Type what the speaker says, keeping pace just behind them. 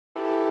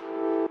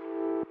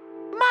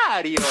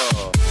Mario!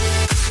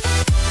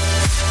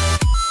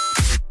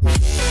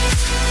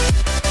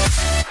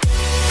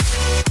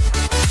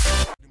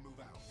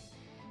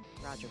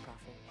 Roger,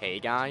 Prophet. Hey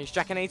guys,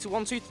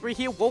 jackanater123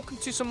 here. Welcome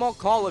to some more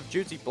Call of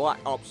Duty Black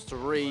Ops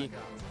 3.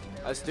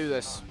 Let's do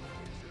this.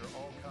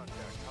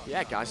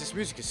 Yeah, guys, this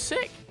music is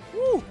sick.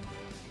 Woo!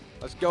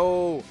 Let's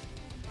go.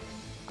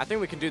 I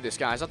think we can do this,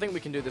 guys. I think we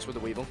can do this with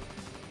the Weevil.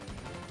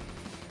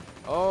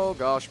 Oh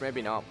gosh,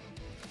 maybe not.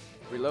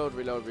 Reload,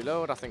 reload,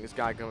 reload. I think this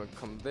guy gonna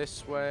come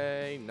this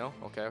way. No?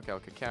 Okay.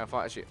 Careful.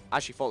 Actually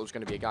thought there was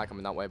gonna be a guy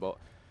coming that way, but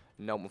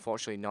no,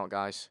 unfortunately not,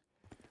 guys.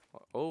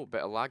 Oh, a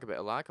bit of lag.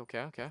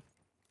 Okay.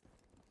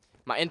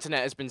 My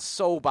internet has been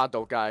so bad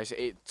though, guys.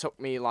 It took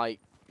me like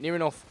near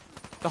enough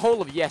the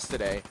whole of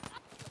yesterday.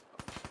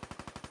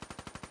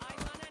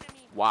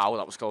 Wow,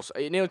 that was close.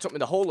 It nearly took me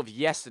the whole of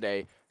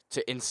yesterday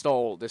to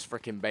install this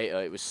freaking beta.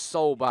 It was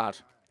so bad.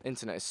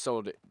 Internet is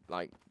so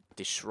like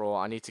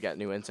distraught. I need to get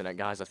new internet,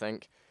 guys.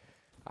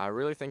 I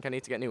really think I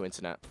need to get new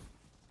internet.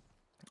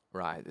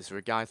 Right, is there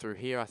a guy through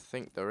here? I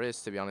think there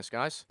is, to be honest,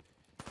 guys.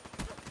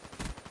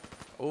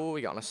 Oh,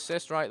 we got an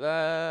assist right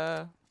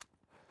there.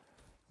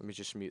 Let me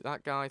just mute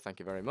that guy. Thank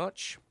you very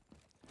much.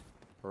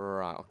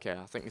 Right, okay.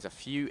 I think there's a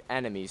few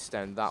enemies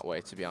down that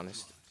way, to be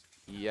honest.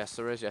 Yes,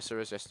 there is. Yes,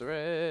 there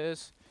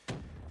is.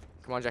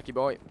 Come on, Jackie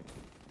boy.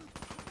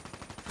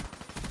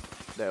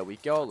 There we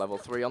go. Level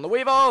 3 on the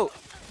Weevil.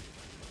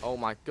 Oh,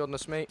 my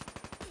goodness me.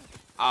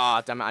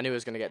 Ah, damn it. I knew it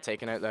was going to get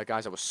taken out there,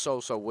 guys. I was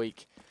so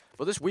weak.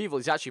 But this Weevil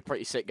is actually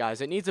pretty sick,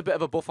 guys. It needs a bit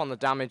of a buff on the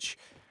damage.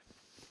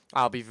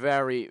 I'll be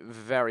very,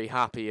 very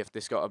happy if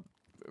this got a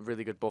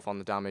really good buff on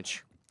the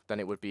damage. Then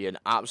it would be an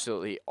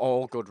absolutely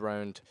all-good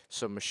round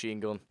submachine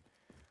gun.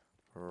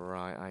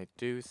 Right, I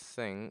do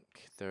think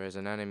there is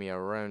an enemy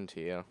around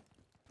here.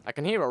 I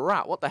can hear a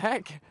rat. What the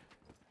heck?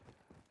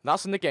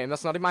 That's in the game.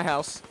 That's not in my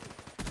house.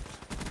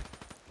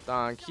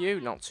 Thank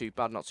you. Not too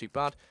bad, not too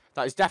bad.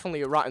 That is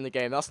definitely a rat in the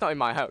game. That's not in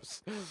my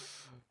house.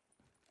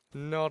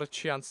 Not a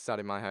chance it's that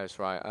in my house.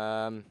 Right,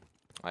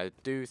 I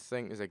do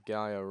think there's a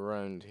guy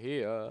around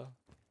here.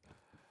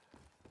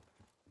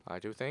 I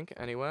do think,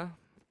 anywhere.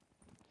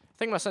 I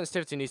think my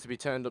sensitivity needs to be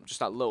turned up just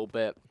that little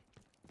bit.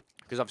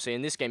 Because obviously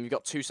in this game you've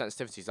got two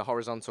sensitivities. The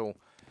horizontal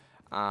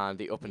and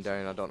the up and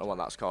down. I don't know what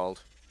that's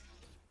called.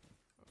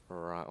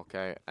 Right,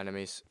 okay.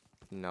 Enemies.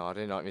 No, I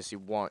did not even see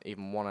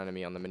even one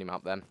enemy on the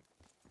minimap then.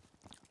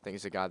 I think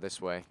it's a guy this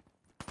way.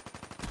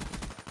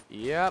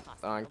 Yep,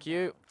 thank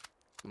you.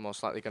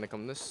 Most likely going to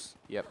come this.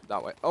 Yep,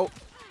 that way. Oh,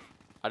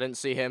 I didn't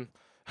see him.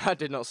 I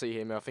did not see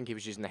him. I think he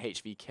was using the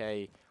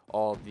HVK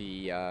or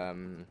the,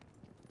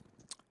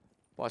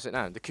 what is it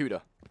now? The CUDA.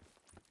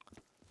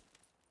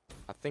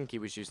 I think he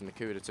was using the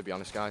CUDA, to be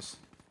honest, guys.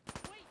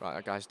 Right,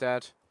 that guy's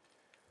dead.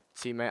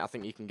 Teammate, I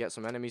think you can get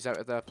some enemies out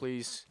of there,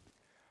 please.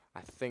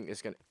 I think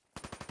it's going to...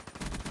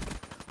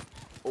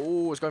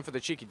 Oh, it's going for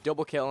the cheeky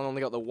double kill and only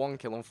got the one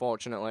kill,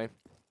 unfortunately.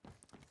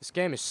 This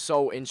game is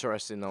so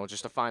interesting, though,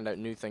 just to find out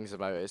new things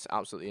about it. It's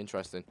absolutely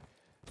interesting.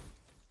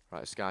 Right,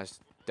 this guy's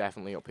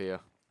definitely up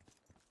here.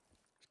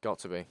 It's got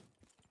to be.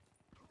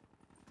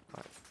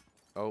 Right.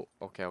 Oh,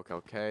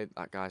 okay.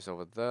 That guy's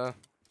over there.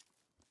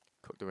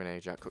 Cook the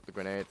grenade, Jack. Cook the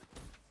grenade.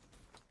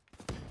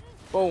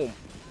 Boom.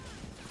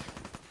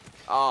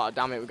 Oh,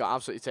 damn it. We got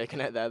absolutely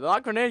taken out there.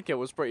 That grenade kill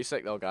was pretty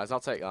sick, though, guys.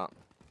 I'll take that.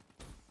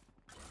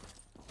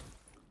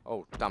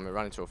 Oh, damn it.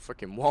 Ran into a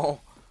freaking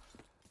wall.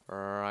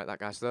 Alright, that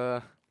guy's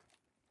there.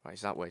 Right,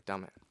 he's that way.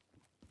 Damn it.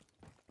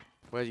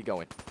 Where are you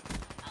going?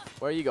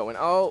 Where are you going?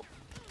 Oh.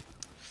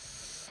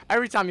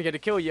 Every time you get a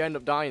kill, you end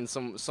up dying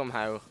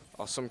somehow.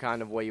 Or some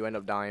kind of way you end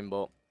up dying,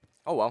 but...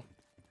 Oh, well.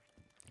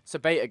 It's a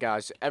beta,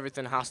 guys.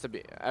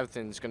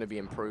 Everything's going to be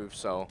improved,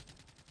 so...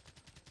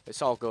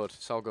 It's all good.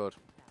 It's all good.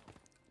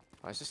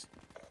 Right, just...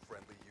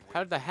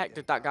 How the heck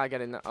did that guy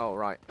get in there? Oh,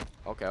 right.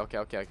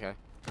 Okay.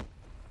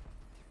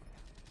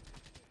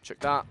 Check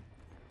that.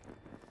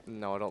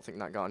 No, I don't think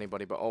that got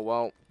anybody, but oh,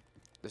 well.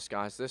 This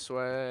guy's this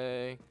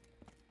way.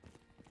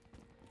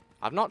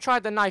 I've not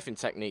tried the knifing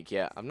technique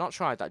yet. I've not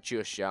tried that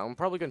just yet. I'm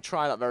probably going to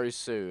try that very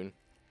soon.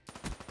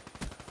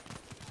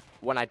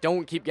 When I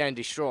don't keep getting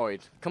destroyed.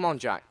 Come on,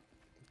 Jack.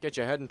 Get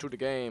your head into the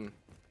game.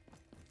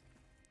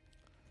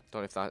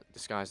 Don't know if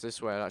this guy's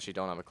this way. I actually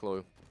don't have a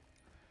clue.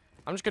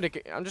 I'm just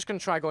gonna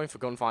try going for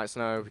gunfights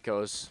now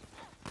because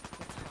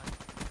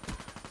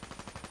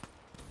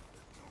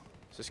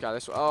is this guy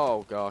this way?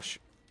 Oh gosh.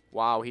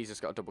 Wow, he's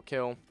just got a double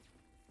kill.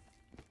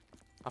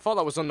 I thought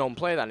that was unknown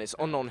player then. It's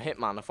unknown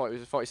hitman. I thought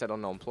he said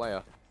unknown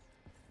player.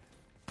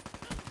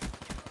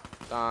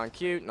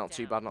 Thank you. Not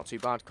too bad, not too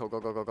bad.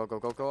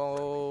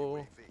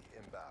 Go.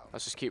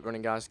 Let's just keep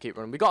running, guys. Keep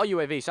running. We got a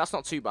UAV, so that's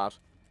not too bad.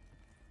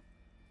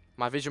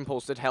 My vision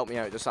pulse did help me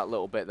out just that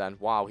little bit then.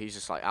 Wow, he's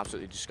just like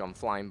absolutely just gone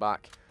flying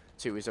back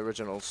to his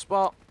original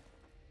spot.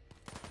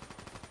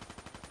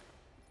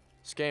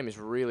 This game is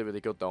really,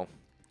 really good though.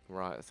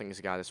 Right, I think there's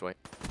a guy this way.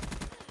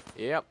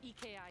 Yep.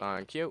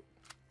 Thank you.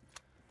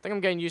 I think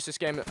I'm getting used to this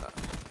game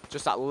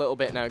just that little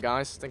bit now,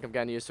 guys. I think I'm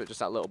getting used to it just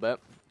that little bit.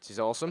 This is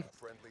awesome.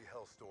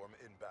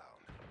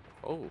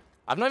 Oh,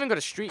 I've not even got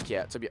a streak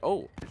yet to be...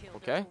 Oh,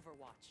 okay.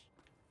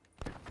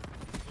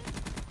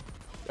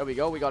 There we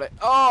go, we got it.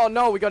 Oh,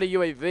 no, we got a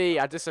UAV.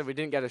 I just said we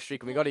didn't get a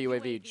streak, and we got a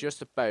UAV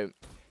just about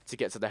to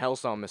get to the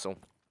Hellstorm missile,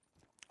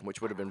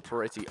 which would have been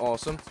pretty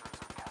awesome.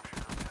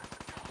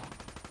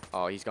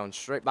 Oh, he's gone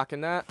straight back in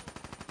there.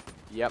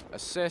 Yep,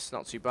 assist,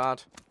 not too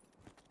bad.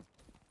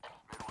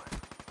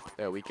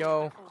 There we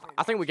go.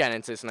 I think we're getting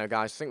into this now,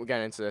 guys. I think we're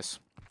getting into this.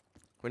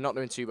 We're not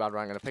doing too bad,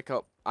 right? I'm going to pick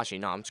up... Actually,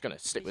 no, I'm just going to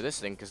stick with this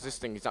thing, because this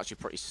thing is actually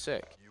pretty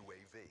sick.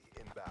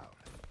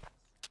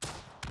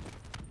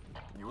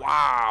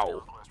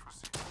 Wow!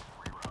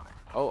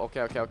 Oh,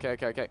 okay.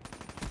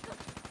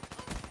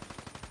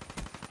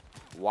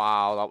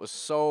 Wow, that was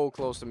so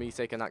close to me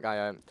taking that guy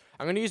out.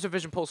 I'm going to use the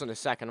vision pulse in a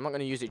second. I'm not going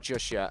to use it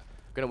just yet.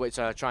 I'm going to wait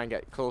to try and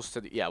get close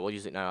to the... Yeah, we'll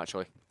use it now,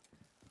 actually.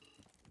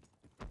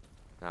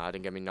 Nah, it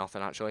didn't get me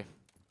nothing, actually.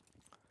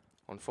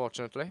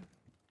 Unfortunately.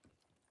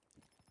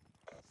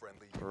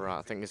 Right,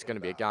 I think there's going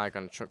to be a guy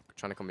trying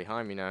to come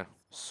behind me now.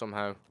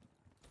 Somehow.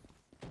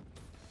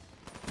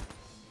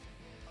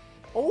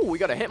 Oh, we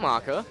got a hit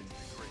marker.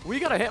 We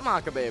got a hit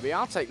marker, baby.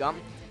 I'll take that.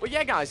 But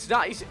yeah, guys,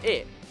 that is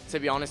it. To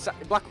be honest,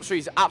 Black Ops 3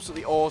 is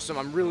absolutely awesome.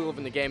 I'm really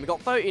loving the game. We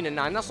got 13 and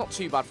 9. That's not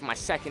too bad for my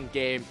second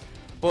game.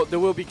 But there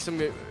will be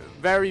some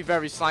very,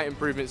 very slight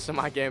improvements to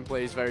my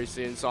gameplays very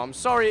soon. So I'm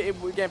sorry if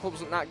the gameplay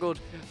wasn't that good.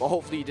 But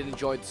hopefully you did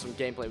enjoy some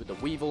gameplay with the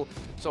Weevil.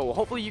 So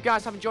hopefully you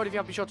guys have enjoyed. If you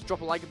have, be sure to drop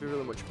a like. It'd be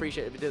really much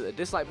appreciated. If you did the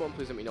dislike button,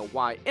 please let me know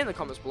why in the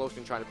comments below. So I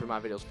can try to improve my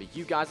videos for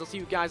you guys. I'll see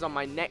you guys on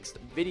my next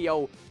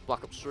video,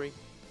 Black Ops 3.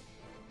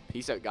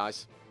 Peace out,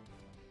 guys.